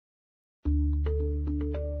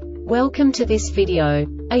Welcome to this video.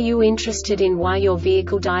 Are you interested in why your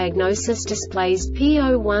vehicle diagnosis displays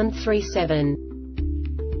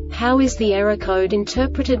P0137? How is the error code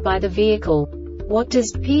interpreted by the vehicle? What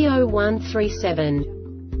does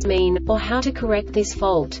P0137 mean, or how to correct this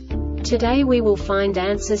fault? Today we will find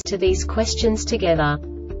answers to these questions together.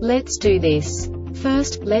 Let's do this.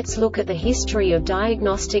 First, let's look at the history of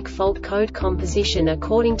diagnostic fault code composition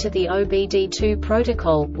according to the OBD2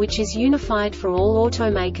 protocol, which is unified for all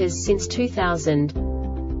automakers since 2000.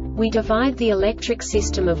 We divide the electric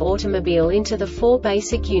system of automobile into the four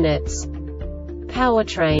basic units: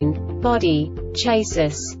 powertrain, body,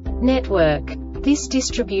 chassis, network. This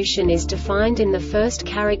distribution is defined in the first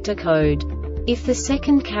character code. If the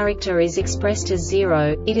second character is expressed as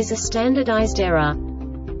 0, it is a standardized error.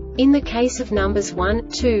 In the case of numbers 1,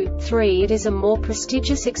 2, 3, it is a more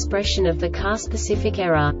prestigious expression of the car-specific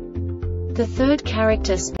error. The third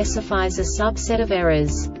character specifies a subset of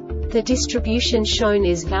errors. The distribution shown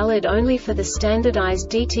is valid only for the standardized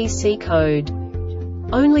DTC code.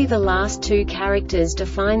 Only the last two characters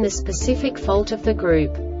define the specific fault of the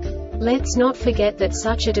group. Let's not forget that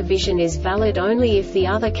such a division is valid only if the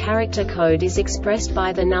other character code is expressed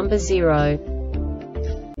by the number 0.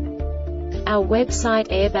 Our website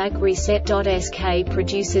airbagreset.sk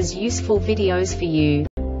produces useful videos for you.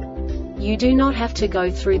 You do not have to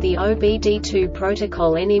go through the OBD2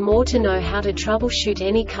 protocol anymore to know how to troubleshoot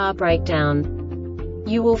any car breakdown.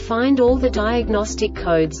 You will find all the diagnostic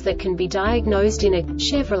codes that can be diagnosed in a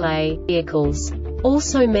Chevrolet vehicles.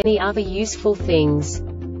 Also many other useful things.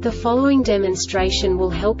 The following demonstration will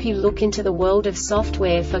help you look into the world of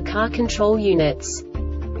software for car control units.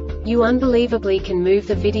 You unbelievably can move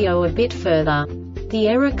the video a bit further. The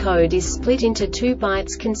error code is split into 2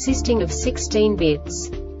 bytes consisting of 16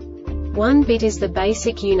 bits. 1 bit is the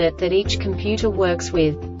basic unit that each computer works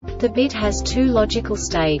with. The bit has 2 logical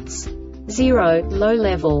states: 0, low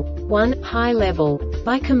level, 1, high level.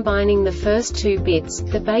 By combining the first 2 bits,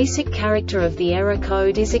 the basic character of the error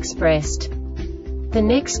code is expressed. The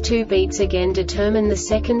next 2 beats again determine the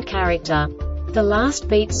second character. The last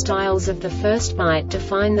beat styles of the first byte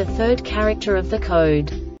define the third character of the code.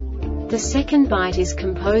 The second byte is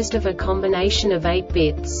composed of a combination of 8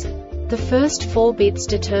 bits. The first 4 bits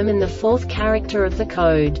determine the fourth character of the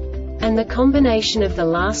code. And the combination of the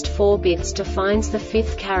last 4 bits defines the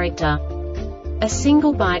fifth character. A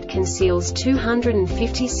single byte conceals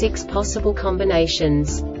 256 possible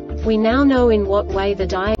combinations. We now know in what way the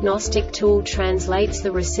diagnostic tool translates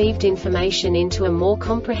the received information into a more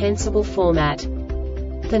comprehensible format.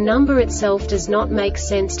 The number itself does not make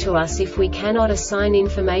sense to us if we cannot assign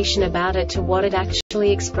information about it to what it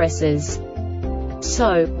actually expresses.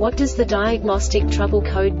 So, what does the Diagnostic Trouble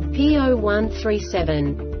Code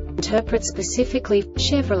P0137 interpret specifically for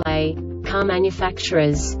Chevrolet car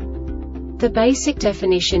manufacturers? The basic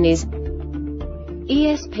definition is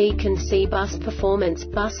ESP can see bus performance,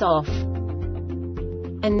 bus off.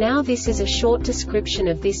 And now this is a short description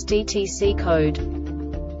of this DTC code.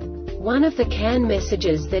 One of the CAN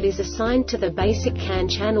messages that is assigned to the basic CAN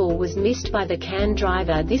channel was missed by the CAN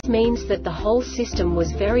driver. This means that the whole system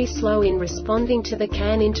was very slow in responding to the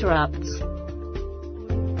CAN interrupts.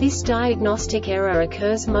 This diagnostic error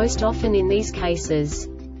occurs most often in these cases: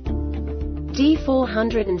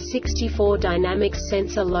 D464 dynamics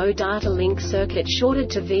sensor low data link circuit shorted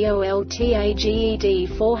to VOLTAGE.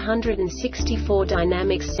 D464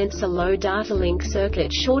 dynamics sensor low data link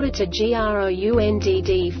circuit shorted to GROUND.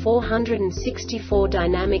 D464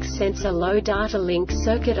 dynamics sensor low data link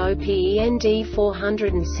circuit OPEN.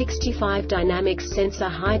 D465 dynamics sensor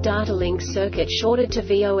high data link circuit shorted to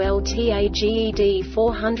VOLTAGE.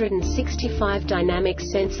 D465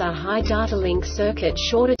 dynamics sensor high data link circuit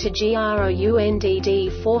shorted to GROUND.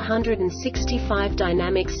 D465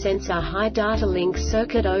 dynamics sensor high data link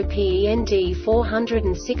circuit OPEN.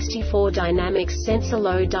 D464 dynamics sensor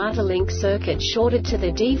low data link circuit shorted to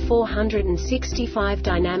the D465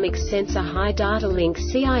 dynamics sensor high data link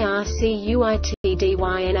CIRCUIT.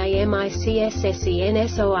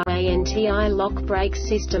 DYNAMICSSENSORANTI lock brake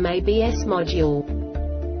system ABS module.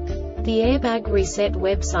 The Airbag Reset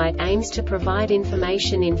website aims to provide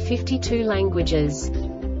information in 52 languages.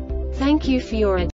 Thank you for your attention.